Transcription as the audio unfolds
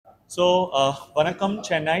Vanakkam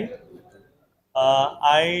Chennai.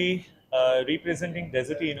 I representing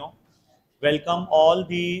Dessertino. Welcome all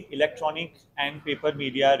the electronic and paper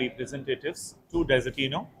media representatives to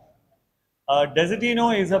Dessertino.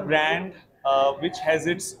 Dessertino is a brand which has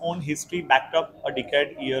its own history backed up a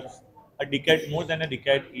decade more than a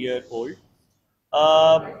decade year old.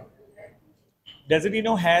 Uh,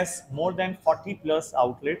 Dessertino has more than 40 plus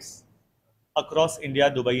outlets across India,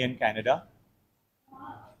 Dubai, and Canada.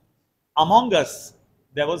 Among us,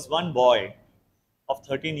 there was one boy of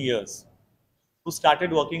 13 years who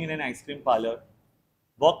started working in an ice cream parlor,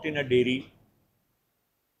 worked in a dairy,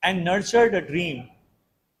 and nurtured a dream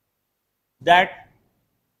that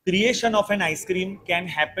creation of an ice cream can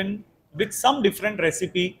happen with some different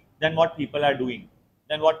recipe than what people are doing,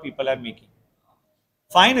 than what people are making.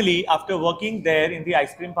 Finally, after working there in the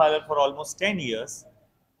ice cream parlor for almost 10 years,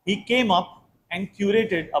 he came up and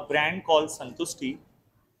curated a brand called Santushti.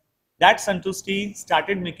 That Santushti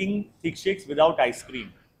started making thick shakes without ice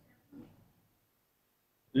cream.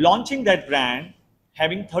 Launching that brand,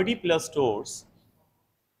 having 30 plus stores,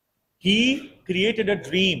 he created a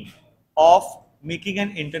dream of making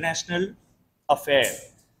an international affair,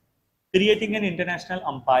 creating an international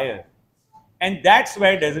empire. And that's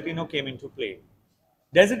where Dessertino came into play.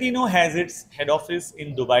 Dessertino has its head office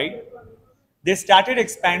in Dubai. They started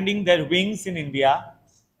expanding their wings in India.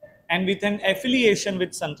 And with an affiliation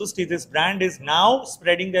with Santushti, this brand is now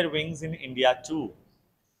spreading their wings in India too.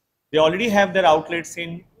 They already have their outlets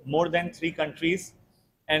in more than 3 countries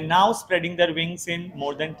and now spreading their wings in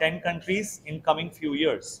more than 10 countries in coming few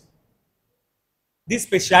years. The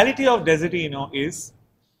speciality of Dessertino is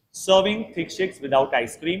serving thick shakes without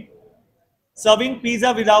ice cream, serving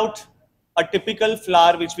pizza without a typical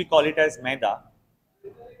flour which we call it as maida,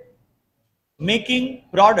 making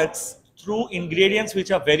products through ingredients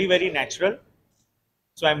which are very, very natural.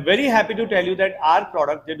 So I'm very happy to tell you that our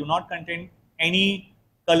product, they do not contain any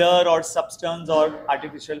color or substance or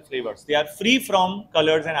artificial flavors. They are free from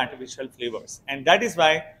colors and artificial flavors. And that is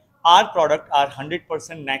why our product are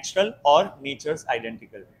 100% natural or nature's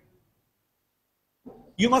identical.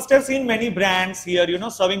 You must have seen many brands here,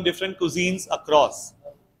 serving different cuisines across.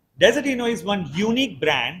 Dessertino is one unique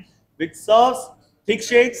brand which serves thick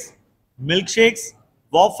shakes, milkshakes,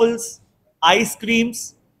 waffles, ice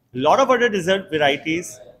creams, a lot of other dessert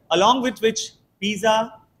varieties, along with which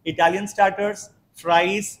pizza, Italian starters,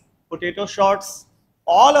 fries, potato shots,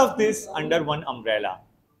 all of this under one umbrella.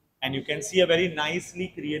 And you can see a very nicely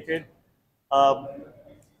created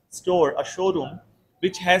store, a showroom,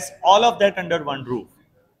 which has all of that under one roof.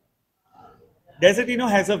 Dessertino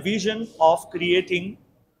has a vision of creating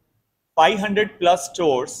 500 plus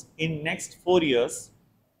stores in next 4 years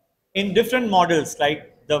in different models, like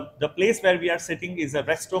the place where we are sitting is a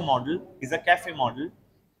resto model, is a cafe model.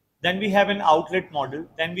 Then we have an outlet model.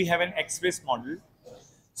 Then we have an express model.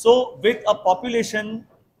 So with a population,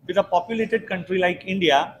 with a populated country like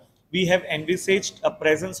India, we have envisaged a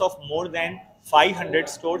presence of more than 500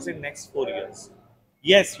 stores in next 4 years.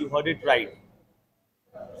 Yes, you heard it right.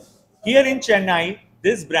 Here in Chennai,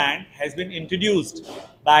 this brand has been introduced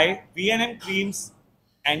by V&M Creams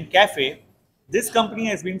and Cafe. This company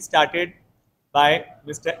has been started by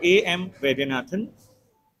Mr. A.M. Vaidyanaathan.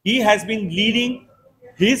 He has been leading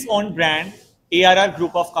his own brand, ARR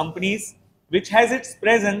Group of Companies, which has its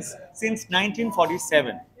presence since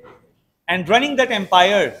 1947. And running that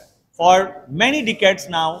empire for many decades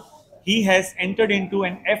now, he has entered into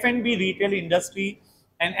an F&B retail industry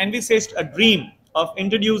and envisaged a dream of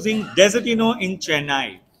introducing Dessertino in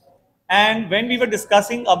Chennai. And when we were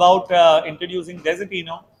discussing about introducing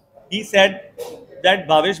Dessertino, he said that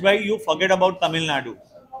Bhavesh bhai, you forget about Tamil Nadu.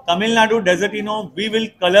 Tamil Nadu Dessertino, we will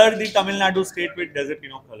color the Tamil Nadu state with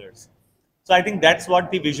Dessertino colors. So I think that's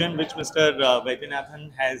what the vision which Mr.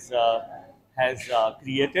 Vaidyanaathan has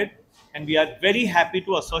created, and we are very happy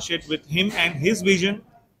to associate with him and his vision.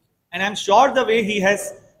 And I'm sure the way he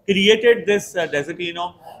has created this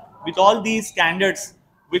Dessertino with all these standards,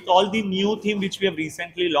 with all the new theme which we have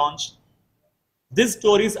recently launched, this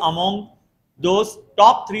store is among those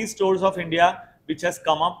top 3 stores of India which has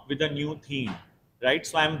come up with a new theme, right?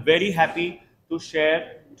 So I'm very happy to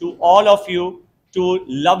share to all of you, to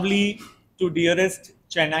lovely, to dearest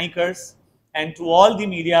Chenaikers, and to all the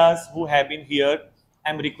medias who have been here.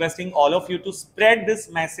 I'm requesting all of you to spread this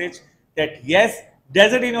message that yes,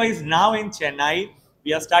 Dessertino is now in Chennai.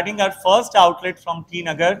 We are starting our first outlet from T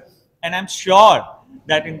Nagar, and I'm sure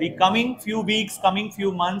that in the coming few weeks, coming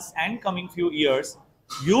few months, and coming few years,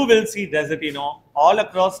 you will see Dessertino all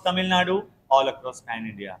across Tamil Nadu, all across Pan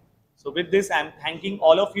India. So with this, I'm thanking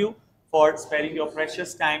all of you for sparing your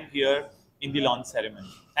precious time here in the launch ceremony.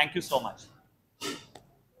 Thank you so much.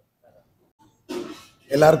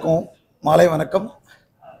 எல்லாருக்கும் மாலை வணக்கம்.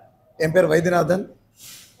 என் பேர் Vaidyanathan.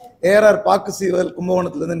 ARR பாக்கு சீவல்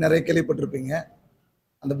கும்பகோணத்துலேருந்து நிறைய கேள்விப்பட்டிருப்பீங்க.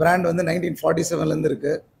 அந்த brand வந்து 1947லேருந்து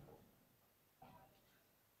இருக்குது.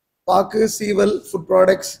 பாக்கு சீவல் ஃபுட்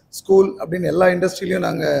ப்ராடக்ட்ஸ் ஸ்கூல் அப்படின்னு எல்லா இண்டஸ்ட்ரியிலையும்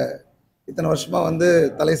நாங்கள் இத்தனை வருஷமாக வந்து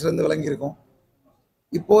தலை சிறந்து விளங்கியிருக்கோம்.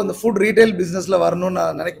 இப்போது இந்த ஃபுட் ரீட்டைல் பிஸ்னஸில் வரணும்னு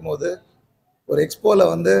நான் நினைக்கும் போது ஒரு எக்ஸ்போவில்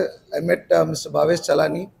வந்து ஐ மெட் மிஸ்டர் பாவேஷ்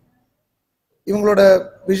சலானி. இவங்களோட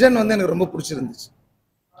விஷன் வந்து எனக்கு ரொம்ப பிடிச்சிருந்துச்சு.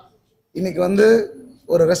 இன்றைக்கி வந்து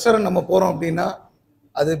ஒரு ரெஸ்டாரண்ட் நம்ம போகிறோம் அப்படின்னா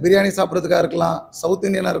அது பிரியாணி சாப்பிட்றதுக்காக இருக்கலாம், சவுத்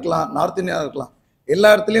இந்தியனாக இருக்கலாம், நார்த் இந்தியனாக இருக்கலாம்,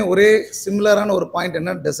 எல்லா இடத்துலையும் ஒரே சிமிலரான ஒரு பாயிண்ட்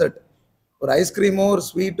என்ன, டெசர்ட். ஒரு ஐஸ்கிரீமோ ஒரு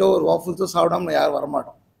ஸ்வீட்டோ ஒரு வாஃபிள்ஸோ சாப்பிடாம யாரும்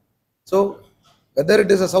வரமாட்டோம். So whether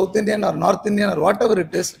it is a south Indian R north Indian R what ever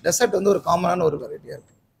it is, dessert வந்து ஒரு காமனான ஒரு வெரைட்டியாக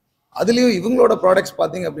இருக்குது. அதுலேயும் இவங்களோட ப்ராடக்ட்ஸ்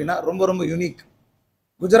பார்த்தீங்க அப்படின்னா ரொம்ப ரொம்ப யூனிக்.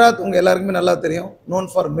 குஜராத் உங்கள் எல்லாருக்குமே நல்லா தெரியும், நோன்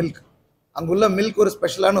ஃபார் மில்க். அங்குள்ள மில்க் ஒரு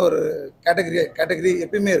ஸ்பெஷலான ஒரு கேட்டகரி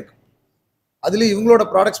எப்பயுமே இருக்குது. அதுலேயும் இவங்களோட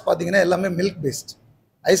ப்ராடக்ட்ஸ் பார்த்தீங்கன்னா எல்லாமே மில்க் பேஸ்ட்.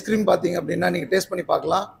 ஐஸ்கிரீம் பார்த்தீங்க அப்படின்னா நீங்கள் டேஸ்ட் பண்ணி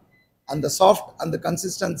பார்க்கலாம். அந்த சாஃப்ட், அந்த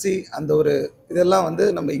கன்சிஸ்டன்சி, அந்த ஒரு இதெல்லாம் வந்து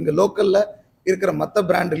நம்ம இங்கே லோக்கலில் இருக்கிற மற்ற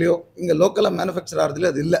பிராண்ட்லேயோ இங்கே லோக்கலாக மேனுஃபேக்சர்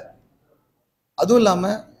ஆகிறதுலையோ அது இல்லை. அதுவும்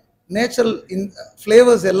இல்லாமல் நேச்சுரல்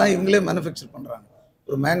ஃப்ளேவர்ஸ் எல்லாம் இவங்களே மேனுஃபேக்சர் பண்ணுறாங்க.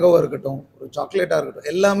 ஒரு மேங்கோவாக இருக்கட்டும், ஒரு சாக்லேட்டாக இருக்கட்டும்,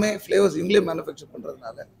 எல்லாமே ஃப்ளேவர்ஸ் இவங்களே மேனுஃபேக்சர்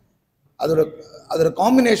பண்ணுறதுனால அதோட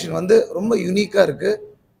காம்பினேஷன் வந்து ரொம்ப யூனிக்காக இருக்குது.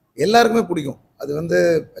 எல்லாருக்குமே பிடிக்கும். அது வந்து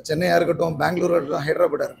சென்னையாக இருக்கட்டும், பெங்களூராக இருக்கட்டும்,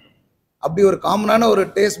 ஹைதராபாடாக இருக்கட்டும், அப்படி ஒரு காமனான ஒரு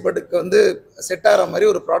டேஸ்ட் பட்டுக்கு வந்து செட் ஆகிற மாதிரி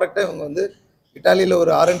ஒரு ப்ராடக்டை இவங்க வந்து இட்டாலியில்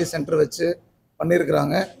ஒரு R&D சென்டர் வச்சு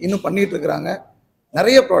பண்ணியிருக்கிறாங்க, இன்னும் பண்ணிகிட்டு இருக்கிறாங்க.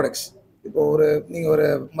 நிறைய ப்ராடக்ட்ஸ். இப்போது நீங்கள் ஒரு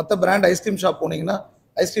மற்ற பிராண்ட் ஐஸ்கிரீம் ஷாப் போனீங்கன்னா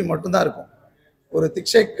ஐஸ்கிரீம் மட்டும்தான் இருக்கும். ஒரு திக்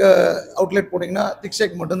ஷேக் அவுட்லெட் போனீங்கன்னா திக்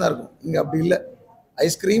ஷேக் மட்டும்தான் இருக்கும். இங்கே அப்படி இல்லை.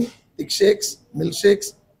 ஐஸ்கிரீம், திக் ஷேக்ஸ், மில்க் ஷேக்ஸ்,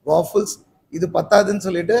 வாஃபிள்ஸ், இது பத்தாதுன்னு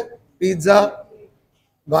சொல்லிட்டு பீட்சா,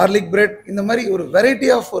 கார்லிக் பிரெட், இந்த மாதிரி ஒரு வெரைட்டி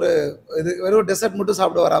ஆஃப் ஒரு இது வெறும் டெசர்ட் மட்டும்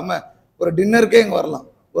சாப்பிட வராமல் ஒரு டின்னருக்கே இங்கே வரலாம்,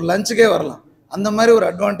 ஒரு லஞ்சுக்கே வரலாம். அந்த மாதிரி ஒரு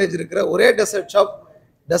அட்வான்டேஜ் இருக்கிற ஒரே டெசர்ட் ஷாப்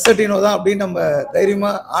டெசர்டினோ தான் அப்படின்னு நம்ம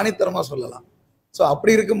தைரியமாக ஆணித்தரமாக சொல்லலாம். ஸோ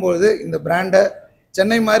அப்படி இருக்கும்பொழுது இந்த பிராண்டை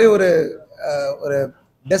சென்னை மாதிரி ஒரு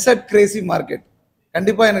டெசர்ட் கிரேசி மார்க்கெட்,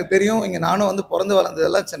 கண்டிப்பாக எனக்கு தெரியும். இங்கே நானும் வந்து பிறந்து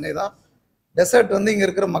வளர்ந்ததெல்லாம் சென்னை தான். டெசர்ட் வந்து இங்கே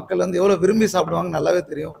இருக்கிற மக்கள் வந்து எவ்வளோ விரும்பி சாப்பிடுவாங்க நல்லாவே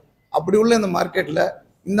தெரியும். அப்படி உள்ள இந்த மார்க்கெட்டில்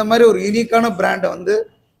இந்த மாதிரி ஒரு யூனிக்கான பிராண்டை வந்து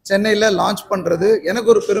சென்னையில் லான்ச் பண்ணுறது எனக்கு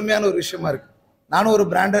ஒரு பெருமையான ஒரு விஷயமா இருக்குது. நானும் ஒரு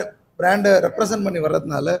பிராண்டை ரெப்ரசன்ட் பண்ணி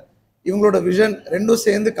வர்றதுனால இவங்களோட விஷன் ரெண்டும்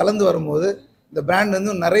சேர்ந்து கலந்து வரும்போது இந்த பிராண்ட்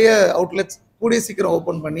வந்து நிறைய அவுட்லெட்ஸ் கூடிய சீக்கிரம்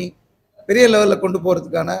ஓப்பன் பண்ணி பெரிய லெவலில் கொண்டு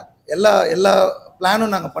போகிறதுக்கான எல்லா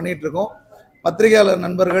பிளானும் நாங்கள் பண்ணிகிட்ருக்கோம். பத்திரிகையாளர்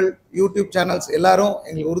நண்பர்கள், யூடியூப் சேனல்ஸ் எல்லாரும்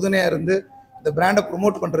எங்களுக்கு உறுதுணையாக இருந்து இந்த பிராண்டை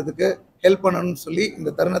ப்ரொமோட் பண்ணுறதுக்கு ஹெல்ப் பண்ணணும்னு சொல்லி இந்த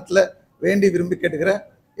தருணத்தில் வேண்டி விரும்பி கேட்டுக்கிறேன்.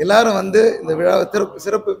 எல்லாரும் வந்து இந்த விழாவை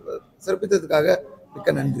சிறப்பித்ததுக்காக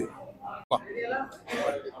மிக்க நன்றி.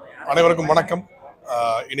 அனைவருக்கும் வணக்கம்.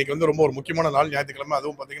 இன்னைக்கு வந்து ரொம்ப ஒரு முக்கியமான நாள், ஞாயிற்றுக்கிழமை.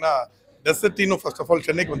 அதுவும் பார்த்தீங்கன்னா டெசர்டினோ ஃபர்ஸ்ட் ஆஃப் ஆல்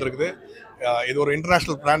சென்னைக்கு வந்திருக்குது. இது ஒரு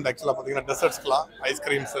இன்டர்நேஷ்னல் பிராண்ட். ஆக்சுவலாக பார்த்தீங்கன்னா டெசர்ட்ஸ்க்கெலாம்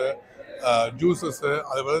ஐஸ்கிரீம்ஸு, ஜூஸஸ்ஸு,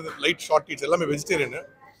 அது வந்து லைட் ஷார்ட் டீட்ஸ் எல்லாமே வெஜிடேரியனு.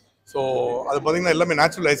 ஸோ அது பார்த்தீங்கன்னா எல்லாமே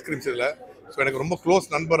நேச்சுரல் ஐஸ்கிரீம்ஸ் இதில். ஸோ எனக்கு ரொம்ப க்ளோஸ்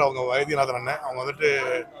நண்பர் அவங்க வைத்தியநாதன் அண்ணன். அவங்க வந்துட்டு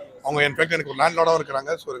இன்ஃபேக்ட் எனக்கு ஒரு லேண்ட்லார்டாக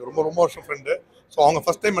இருக்கிறாங்க. ஸோ எனக்கு ரொம்ப வருஷம் ஃப்ரெண்டு. ஸோ அவங்க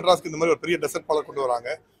ஃபஸ்ட் டைம் மெட்ராஸ்க்கு இந்த மாதிரி ஒரு பெரிய டெசர்ட் பார்லர் கொண்டு வராங்க.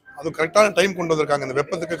 அதுவும் கரெக்டான டைம் கொண்டு வந்திருக்காங்க. இந்த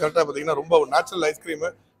வெப்பத்துக்கு கரெக்டாக பார்த்தீங்கன்னா ரொம்ப ஒரு natural ice cream,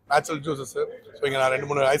 natural juices. So இங்கே நான்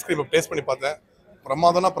 2-3 ஐஸ்கிரீமை டேஸ்ட் பண்ணி பார்த்தேன்.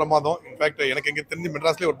 பிரமாதம். இன்ஃபேக்ட் எனக்கு எங்கே தெரிஞ்சு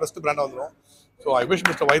மெட்ராஸ்லேயே ஒரு பெஸ்ட் பிராண்டாக வந்துடும். So I wish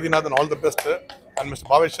mister Vaidyanathan all the best and mister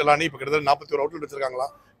Bhavesh Salani. இப்போ கிட்டத்தட்ட 41 அவுட்லெட்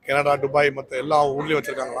வச்சிருக்காங்களாம். கனடா, துபாய், மற்ற எல்லா ஊர்லேயும்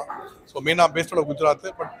வச்சிருக்காங்களாம். ஸோ மெயினாக பேஸ்டோட Gujarat,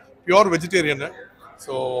 but pure vegetarian.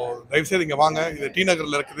 So தயவுசெய்து இங்கே வாங்க. இது டி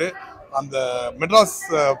நகரில் இருக்குது. அந்த மெட்ராஸ்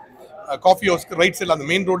காஃபி ஹவுஸ்க்கு ரைட் சைடில் அந்த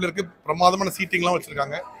மெயின் ரோடில் இருக்குது. பிரமாதமான சீட்டிங்லாம்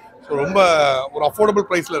வச்சுருக்காங்க. ஸோ ரொம்ப ஒரு அஃபோர்டபுள்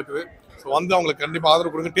ப்ரைஸில் இருக்குது. ஸோ வந்து அவங்களுக்கு கண்டிப்பாக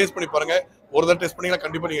ஆதரவு கொடுங்க. டேஸ்ட் பண்ணி பாருங்கள். ஒரு தடவை டேஸ்ட் பண்ணிங்கன்னா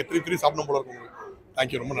கண்டிப்பாக நீங்கள் 3 சாப்பிடும் போல இருக்கும் உங்களுக்கு.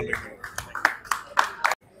 தேங்க்யூ, ரொம்ப நன்றி.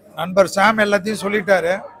 நண்பர் சாம் எல்லாத்தையும்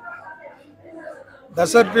சொல்லிட்டாரு.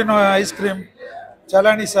 டெசர்டினோ ஐஸ்கிரீம்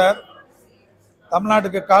சலானி சார்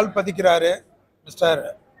தமிழ்நாட்டுக்கு கால் பதிக்கிறாரு மிஸ்டர்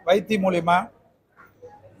வைத்தி மூலிமா.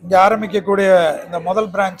 இங்கே ஆரம்பிக்கக்கூடிய இந்த முதல்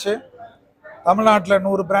பிரான்ச்சு தமிழ்நாட்டில்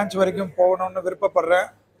 100 பிரான்ச் வரைக்கும் போகணும்னு விருப்பப்படுறேன்.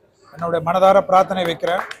 என்னுடைய மனதார பிரார்த்தனை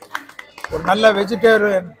வைக்கிறேன். ஒரு நல்ல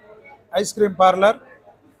வெஜிடேரியன் ஐஸ்கிரீம் பார்லர்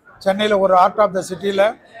சென்னையில் ஒரு ஆர்ட் ஆஃப் த சிட்டியில்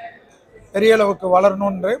பெரிய அளவுக்கு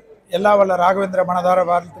வளரணுன்று எல்லா வல்ல ராகவேந்திர மனதார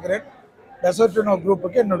வாழ்த்துக்கிறேன். டெசர்டினோ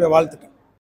குரூப்புக்கு என்னுடைய வாழ்த்துக்கள்.